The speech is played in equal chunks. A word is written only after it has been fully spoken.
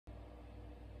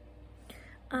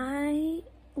I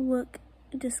look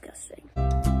disgusting.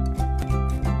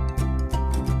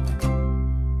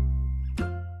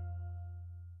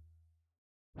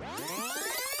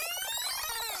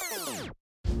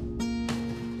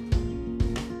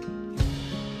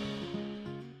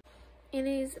 It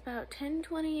is about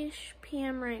 10:20-ish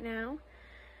p.m. right now,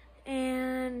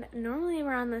 and normally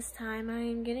around this time I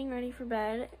am getting ready for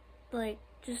bed, like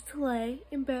just to lay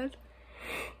in bed.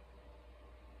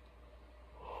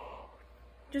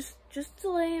 Just to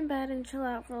lay in bed and chill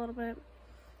out for a little bit.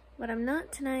 But I'm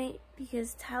not tonight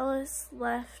because Talus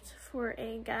left for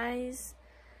a guy's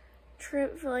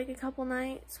trip for like a couple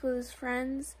nights with his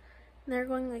friends. And they're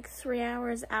going like 3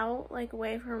 hours out, like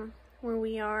away from where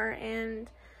we are, and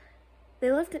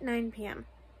they left at 9 p.m.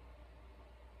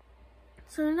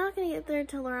 So they're not gonna get there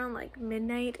till around like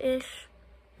midnight-ish.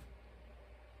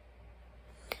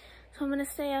 So I'm gonna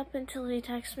stay up until he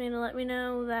texts me to let me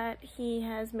know that he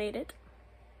has made it,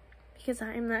 because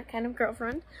I am that kind of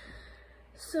girlfriend.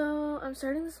 So I'm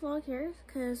starting this vlog here,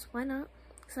 because why not?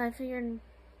 Because I figured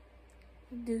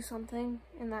I'd do something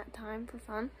in that time for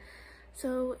fun.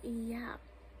 So yeah,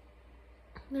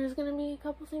 there's gonna be a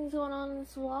couple things going on in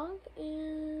this vlog,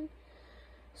 and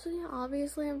so yeah,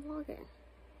 obviously I'm vlogging.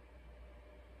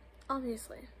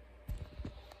 Obviously.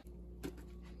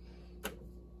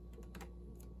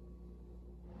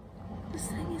 This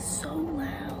thing is so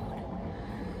loud.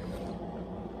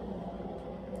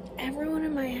 Everyone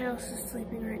in my house is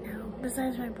sleeping right now,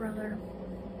 besides my brother.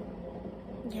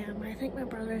 Yeah, I think my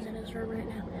brother's in his room right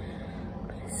now.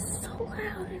 But it's so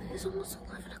loud, and it is almost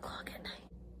 11 o'clock at night.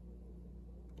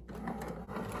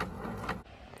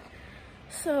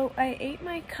 So I ate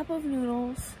my cup of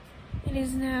noodles. It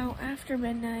is now after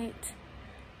midnight.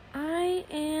 I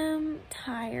am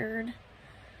tired.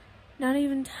 Not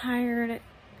even tired.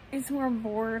 It's more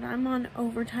bored. I'm on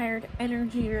overtired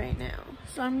energy right now.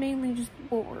 So I'm mainly just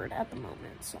bored at the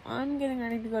moment. So I'm getting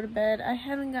ready to go to bed. I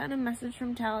haven't gotten a message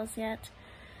from Talus yet.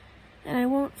 And I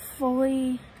won't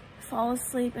fully fall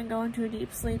asleep and go into a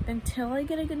deep sleep until I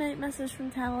get a goodnight message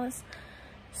from Talus.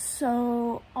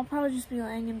 So I'll probably just be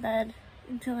laying in bed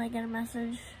until I get a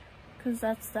message, because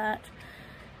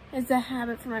it's a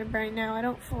habit for my brain now. I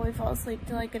don't fully fall asleep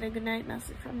till I get a goodnight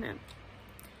message from him.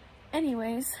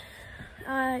 Anyways,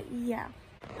 yeah,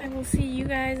 I will see you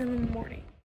guys in the morning.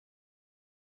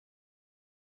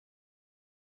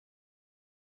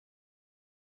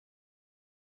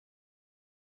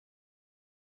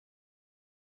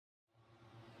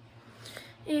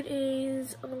 It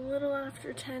is a little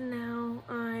after 10 now.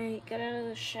 I got out of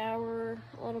the shower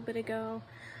a little bit ago,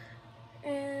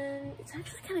 and it's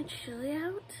actually kind of chilly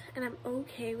out, and I'm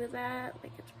okay with that.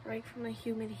 Like, it's a break from the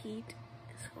humid heat,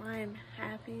 so I'm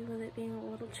happy with it being a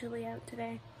little chilly out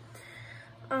today.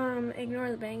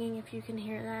 Ignore the banging if you can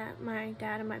hear that. My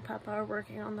dad and my papa are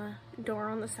working on the door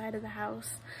on the side of the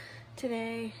house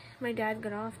today. My dad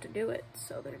got off to do it,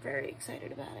 so they're very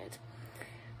excited about it.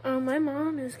 My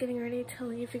mom is getting ready to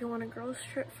leave to go on a girls'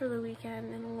 trip for the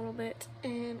weekend in a little bit,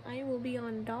 and I will be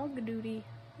on dog duty,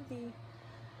 the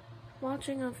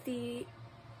watching of the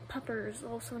puppers,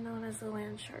 also known as the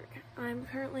land shark. I'm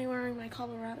currently wearing my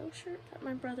Colorado shirt that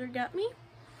my brother got me.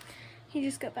 He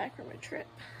just got back from a trip.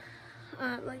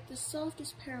 Like the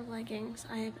softest pair of leggings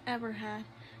I have ever had.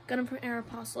 Got them from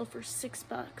Aeropostale for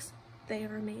 $6. They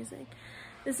are amazing.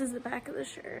 This is the back of the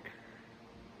shirt.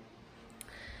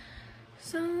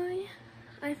 So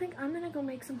I think I'm gonna go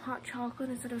make some hot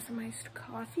chocolate instead of some iced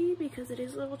coffee, because it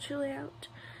is a little chilly out.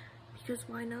 Because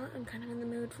why not? I'm kind of in the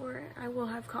mood for it. I will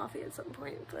have coffee at some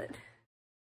point, but...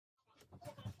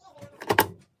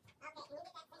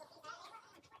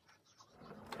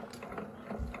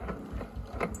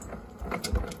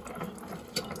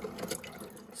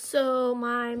 So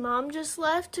my mom just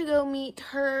left to go meet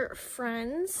her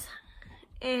friends,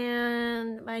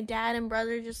 and my dad and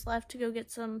brother just left to go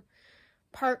get some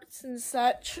parts and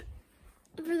such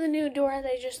for the new door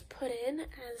they just put in,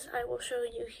 as I will show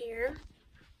you here.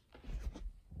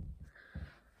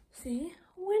 See?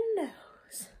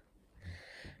 Windows.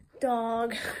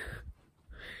 Dog.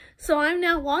 So I'm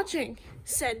now watching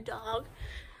said dog.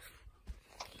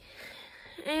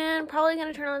 And probably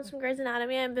gonna turn on some Grey's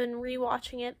Anatomy. I've been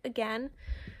rewatching it again.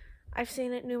 I've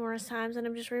seen it numerous times and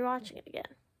I'm just rewatching it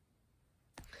again.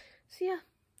 So yeah,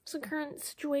 it's the current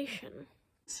situation.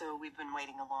 So we've been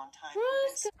waiting a long time for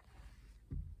this.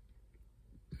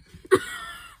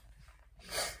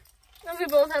 And we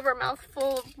both have our mouth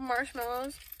full of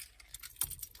marshmallows.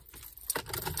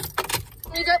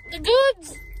 We got the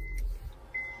goods!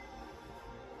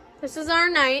 This is our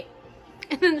night.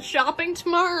 And then shopping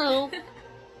tomorrow.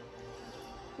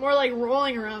 More like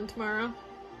rolling around tomorrow.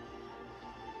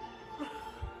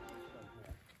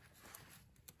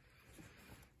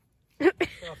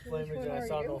 saw flamage and I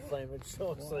saw no flamage,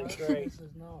 so it's like great. This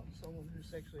is not someone who's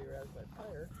sexually aroused by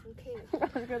fire. Okay.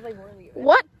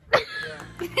 What? Yeah.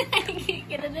 I can't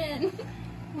get it in.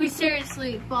 We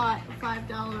seriously bought a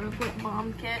 $5 lip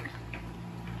balm kit.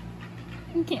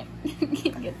 You can't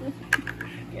get this.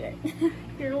 Get it.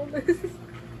 Here, hold this. Do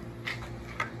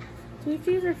we have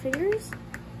to use our fingers?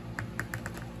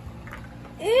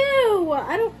 Ew!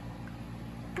 I don't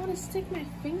want to stick my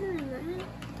finger in that.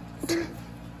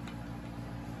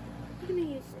 I'm gonna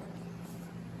use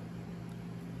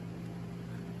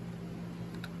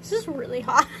this. This is really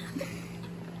hot.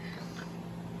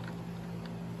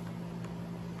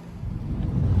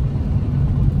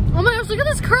 Oh my gosh, look at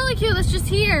this curlicue that's just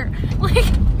here. Like,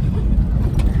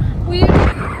 we...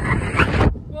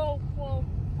 Whoa, whoa.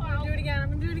 I'm gonna do it again, I'm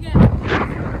gonna do it again.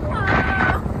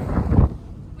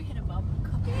 We hit a bubble.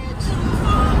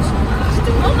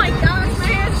 Oh my gosh, my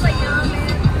hair's like yellow,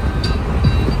 man.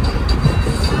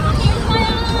 Oh, here's my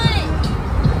eye.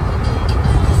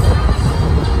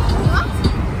 What?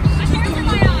 My hair's in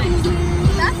my eyes.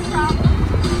 That's a problem.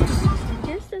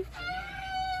 Kirsten.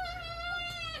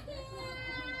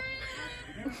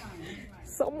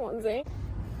 Someone's, eh?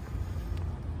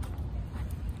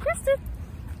 Kristen!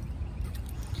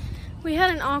 We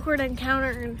had an awkward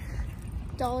encounter in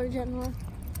Dollar General.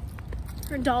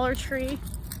 Or Dollar Tree.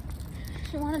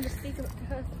 She wanted to speak to us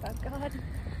about God.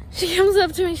 She comes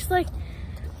up to me, she's like,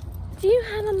 do you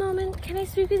have a moment? Can I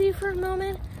speak with you for a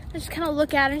moment? I just kind of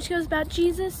look at her and she goes, about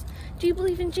Jesus? Do you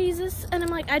believe in Jesus? And I'm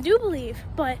like, I do believe,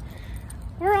 but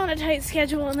we're on a tight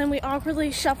schedule, and then we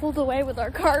awkwardly shuffled away with our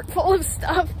cart full of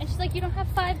stuff. And she's like, you don't have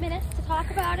 5 minutes to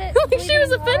talk about it? Like, she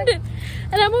was offended.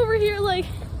 And I'm over here like,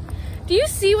 do you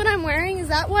see what I'm wearing? Is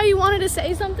that why you wanted to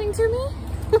say something to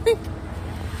me?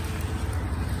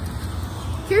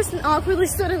 Kirsten awkwardly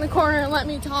stood in the corner and let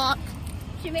me talk.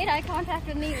 She made eye contact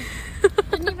with me.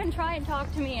 Didn't even try and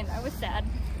talk to me, and I was sad.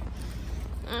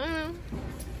 I don't know.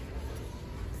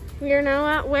 We are now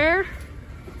at where?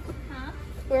 Huh?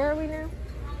 Where are we now?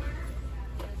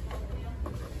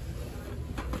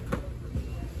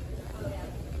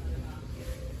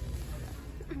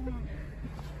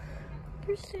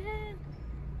 Kirsten.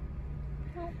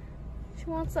 Help. She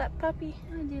wants that puppy.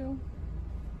 I do.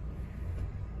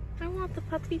 I want the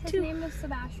puppy His too. name is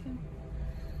Sebastian.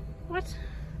 What?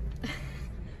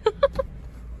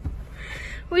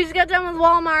 We just got done with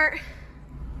Walmart.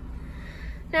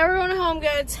 Now we're going to Home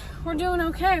Goods. We're doing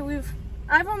okay.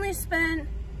 I've only spent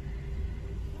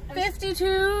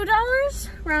 $52,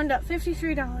 round up,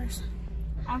 $53.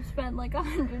 I've spent like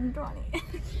 120.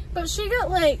 But she got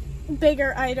like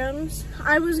bigger items.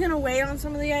 I was gonna wait on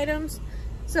some of the items,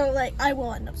 so like I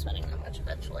will end up spending that much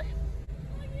eventually.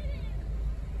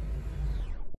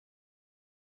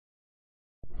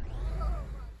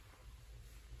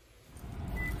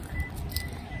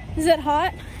 Is it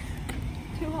hot?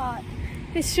 Too hot.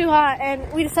 It's too hot,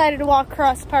 and we decided to walk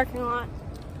across the parking lot.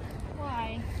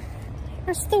 Why?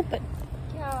 We're stupid.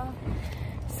 Yeah.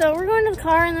 So we're going to the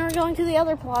car, and then we're going to the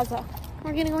other plaza.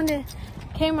 We're gonna go into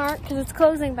Kmart because it's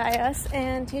closing by us,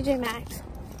 and TJ Maxx.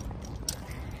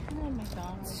 And then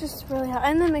McDonald's. It's just really hot.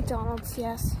 And then McDonald's,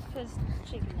 yes. Because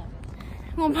chicken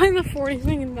nuggets. We'll buy the 40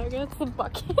 chicken nuggets, the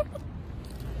bucket.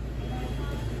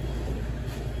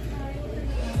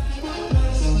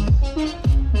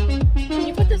 Can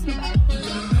you put this in the bag?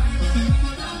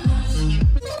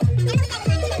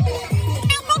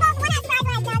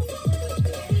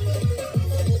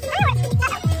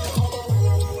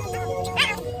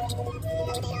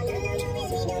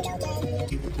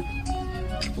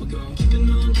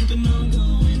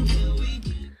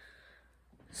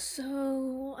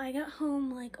 So I got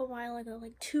home like a while ago,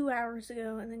 like 2 hours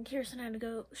ago, and then Kirsten had to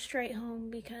go straight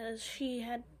home because she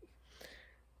had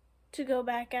to go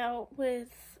back out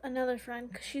with another friend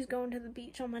because she's going to the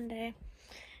beach on Monday.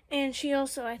 And she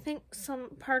also, I think some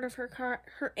part of her car,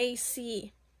 her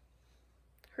AC,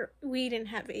 we didn't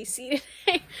have AC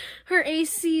today. Her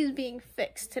AC is being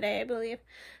fixed today, I believe.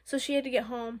 So she had to get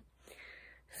home.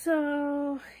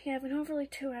 So yeah, I've been home for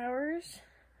like 2 hours.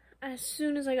 As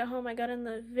soon as I got home, I got in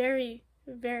the very,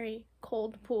 very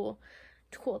cold pool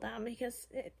to cool down because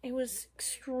it was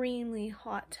extremely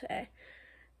hot today.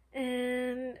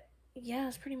 And yeah,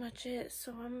 that's pretty much it.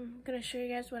 So I'm gonna show you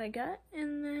guys what I got,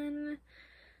 and then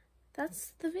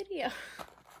that's the video.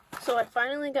 So I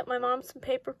finally got my mom some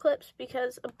paper clips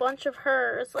because a bunch of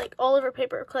hers, like all of her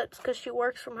paper clips, because she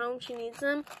works from home, she needs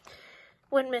them,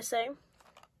 went missing.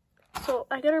 So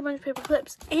I got her a bunch of paper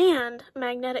clips and a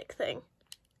magnetic thing,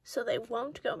 so they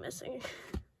won't go missing.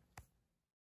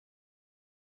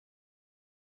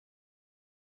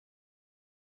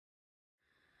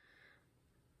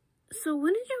 So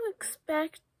what did you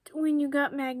expect when you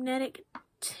got magnetic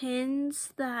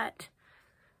tins that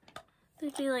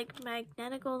they'd be like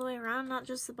magnetic all the way around, not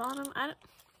just the bottom?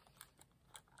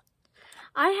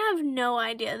 I have no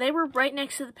idea. They were right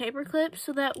next to the paper clips,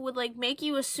 so that would like make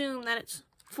you assume that it's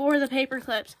for the paper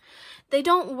clips. They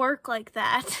don't work like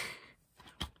that.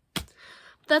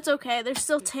 That's okay. There's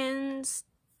still tins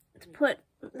to put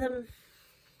them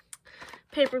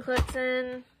paper clips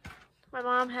in. My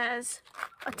mom has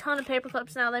a ton of paper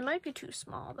clips now. They might be too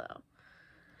small though.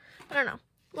 I don't know.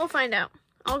 We'll find out.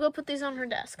 I'll go put these on her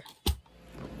desk.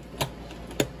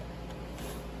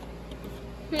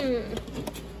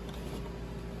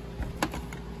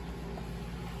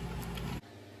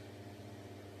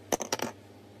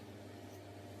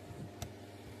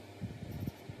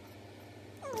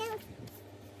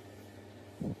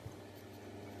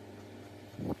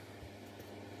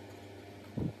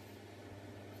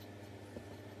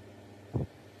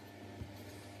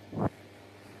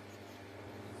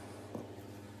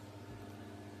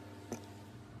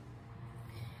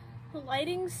 The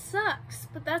lighting sucks,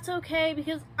 but that's okay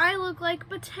because I look like a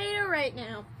potato right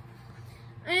now.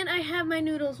 And I have my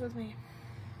noodles with me.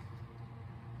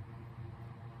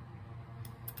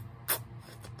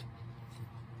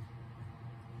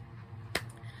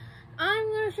 I'm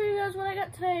gonna show you guys what I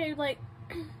got today. Like,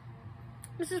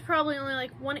 this is probably only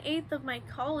like 1/8 of my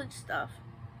college stuff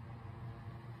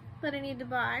that I need to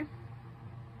buy.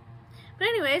 But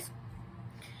anyways,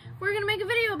 we're gonna make a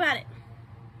video about it.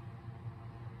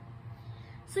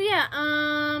 So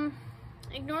yeah,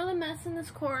 ignore the mess in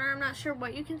this corner. I'm not sure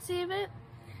what you can see of it.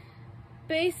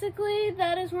 Basically,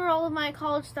 that is where all of my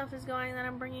college stuff is going that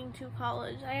I'm bringing to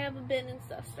college. I have a bin and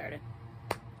stuff started.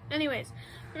 Anyways,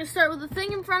 I'm going to start with the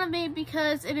thing in front of me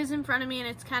because it is in front of me and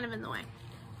it's kind of in the way.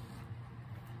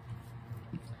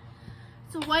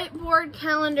 It's a whiteboard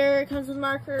calendar. It comes with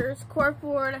markers,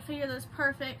 corkboard. I figured that's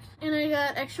perfect. And I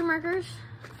got extra markers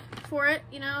for it,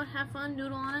 you know, have fun,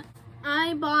 doodle on it.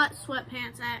 I bought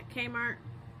sweatpants at Kmart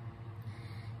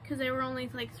because they were only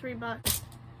like $3.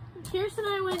 Kirsten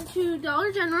and I went to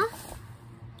Dollar General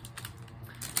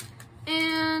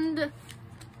and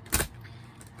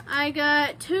I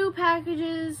got 2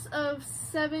 packages of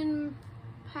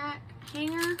 7-pack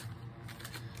hanger.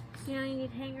 So, you know, you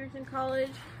need hangers in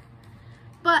college.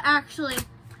 But actually,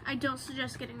 I don't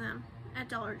suggest getting them at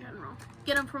Dollar General.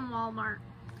 Get them from Walmart.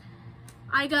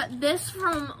 I got this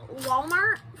from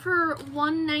Walmart for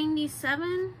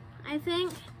 $1.97, I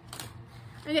think.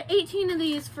 I got 18 of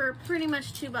these for pretty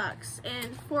much $2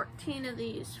 and 14 of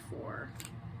these for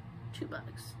 $2.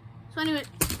 So anyway,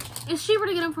 it's cheaper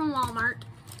to get them from Walmart.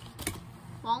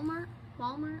 Walmart?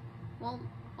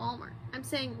 I'm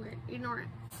saying weird, ignore it.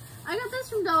 I got this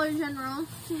from Dollar General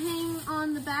to hang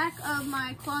on the back of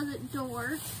my closet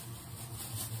door.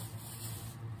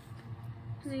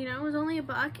 Because, you know, it was only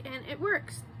 $1 and it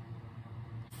works.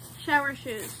 Shower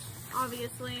shoes,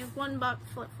 obviously. $1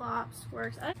 flip-flops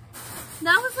works. That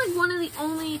was like one of the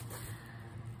only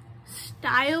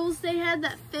styles they had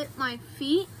that fit my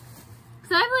feet.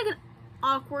 Because I have like an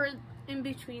awkward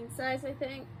in-between size, I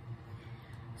think.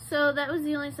 So that was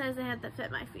the only size they had that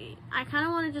fit my feet. I kind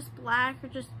of wanted just black or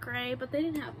just gray, but they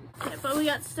didn't have them. Okay, but we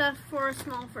got stuff for a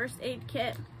small first aid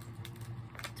kit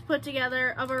to put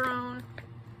together of our own.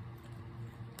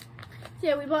 So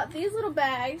yeah, we bought these little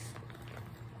bags.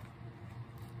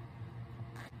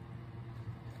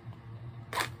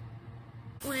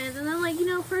 And then, like, you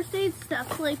know, first aid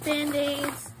stuff, like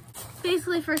Band-Aids,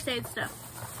 basically first aid stuff.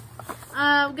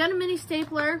 Got a mini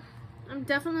stapler. I'm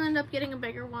definitely gonna end up getting a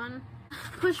bigger one.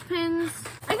 Push pins.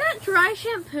 I got dry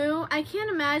shampoo. I can't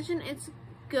imagine it's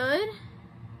good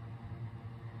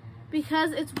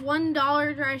because it's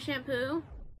 $1 dry shampoo.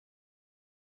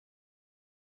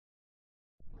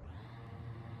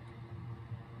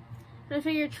 But I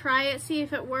figured try it, see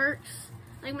if it works.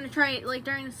 Like, I'm gonna try it like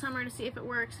during the summer to see if it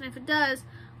works, and if it does,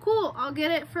 cool, I'll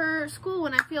get it for school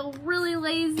when I feel really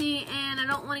lazy and I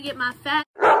don't want to get my fat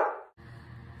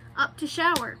up to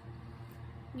shower.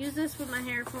 Use this with my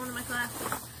hair for one of my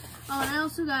classes. Oh, and I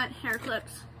also got hair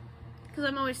clips because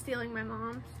I'm always stealing my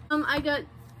mom's. I got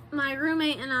my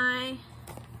roommate and I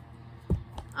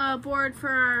a board for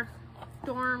our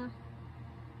dorm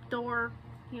door,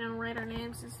 you know, write our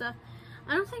names and stuff.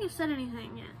 I don't think I've said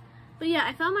anything yet. But yeah,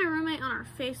 I found my roommate on our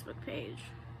Facebook page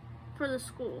for the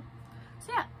school.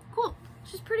 So yeah, cool.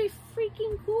 She's pretty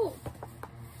freaking cool.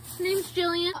 Her name's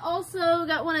Jillian. I also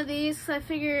got one of these because I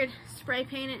figured spray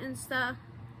paint it and stuff.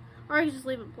 Or I could just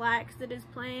leave it black because it is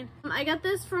plain. I got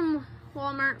this from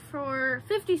Walmart for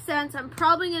 50 cents. I'm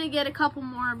probably going to get a couple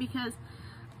more because,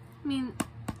 I mean,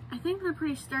 I think they're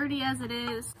pretty sturdy as it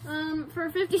is. For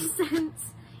 50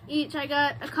 cents each, I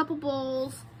got a couple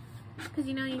bowls, because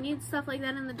you know you need stuff like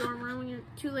that in the dorm room when you're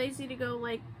too lazy to go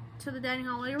like to the dining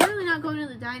hall. Well, you're really not going to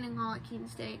the dining hall at Keene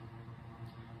State.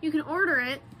 You can order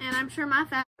it, and I'm sure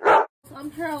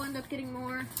I'm sure I'll end up getting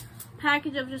more.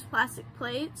 Package of just plastic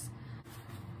plates.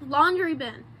 Laundry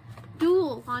bin,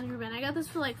 dual laundry bin. I got this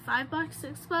for like $5,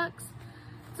 $6.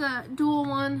 It's a dual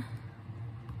one,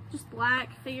 just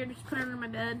black. Figured just put it under my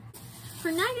bed.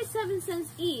 For 97 cents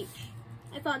each,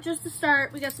 I thought just to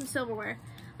start, we got some silverware.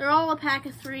 They're all a pack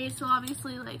of 3, so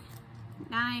obviously like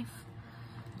knife.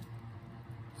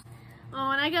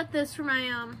 Oh, and I got this for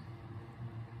my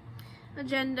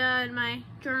agenda and my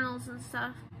journals and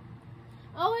stuff.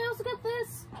 Oh, I also got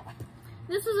this.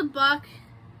 This was $1.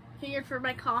 Figured for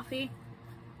my coffee.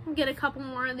 I'll get a couple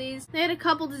more of these. They had a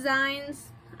couple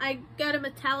designs. I got a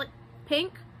metallic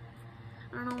pink.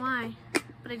 I don't know why,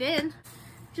 but I did.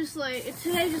 Just like,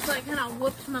 today just like kind of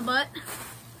whooped my butt.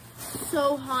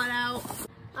 So hot out.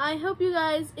 I hope you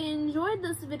guys enjoyed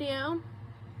this video.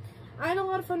 I had a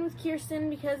lot of fun with Kirsten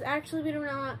because actually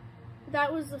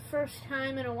that was the first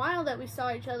time in a while that we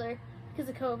saw each other because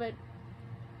of COVID.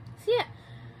 So yeah,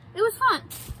 it was fun.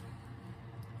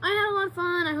 I had a lot of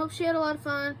fun. I hope she had a lot of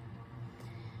fun.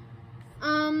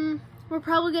 We're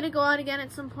probably going to go out again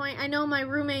at some point. I know my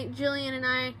roommate Jillian and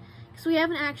I, because we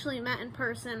haven't actually met in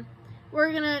person,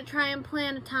 we're going to try and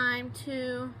plan a time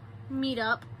to meet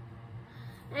up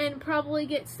and probably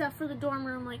get stuff for the dorm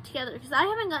room like together, because I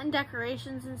haven't gotten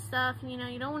decorations and stuff, and you know,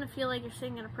 you don't want to feel like you're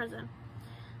sitting in a prison.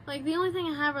 Like, the only thing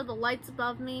I have are the lights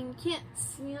above me. You can't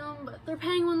see them, but they're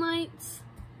penguin lights.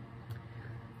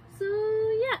 So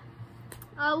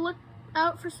yeah, look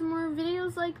out for some more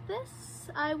videos like this.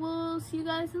 I will see you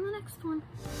guys in the next one.